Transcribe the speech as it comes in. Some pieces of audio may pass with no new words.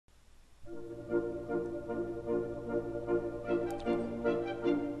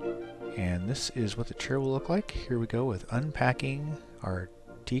this is what the chair will look like. Here we go with unpacking our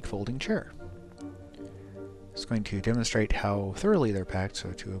Teak folding chair. It's going to demonstrate how thoroughly they're packed,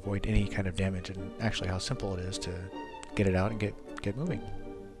 so to avoid any kind of damage, and actually how simple it is to get it out and get moving.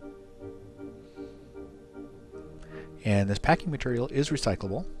 And this packing material is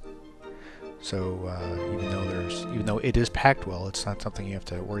recyclable, so even though it is packed well, it's not something you have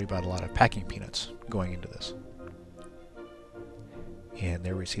to worry about a lot of packing peanuts going into this. And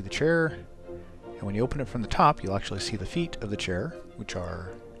there we see the chair, and when you open it from the top, you'll actually see the feet of the chair, which are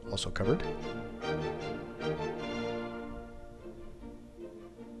also covered.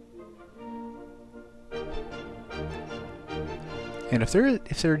 And if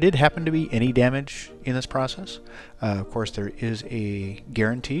there did happen to be any damage in this process, of course there is a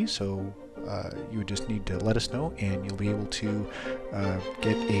guarantee, so you would just need to let us know and you'll be able to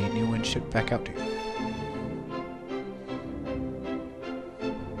get a new one shipped back out to you.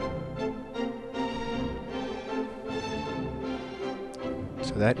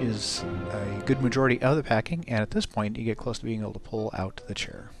 So that is a good majority of the packing, and at this point you get close to being able to pull out the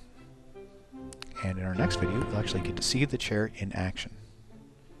chair. And in our next video, you'll actually get to see the chair in action.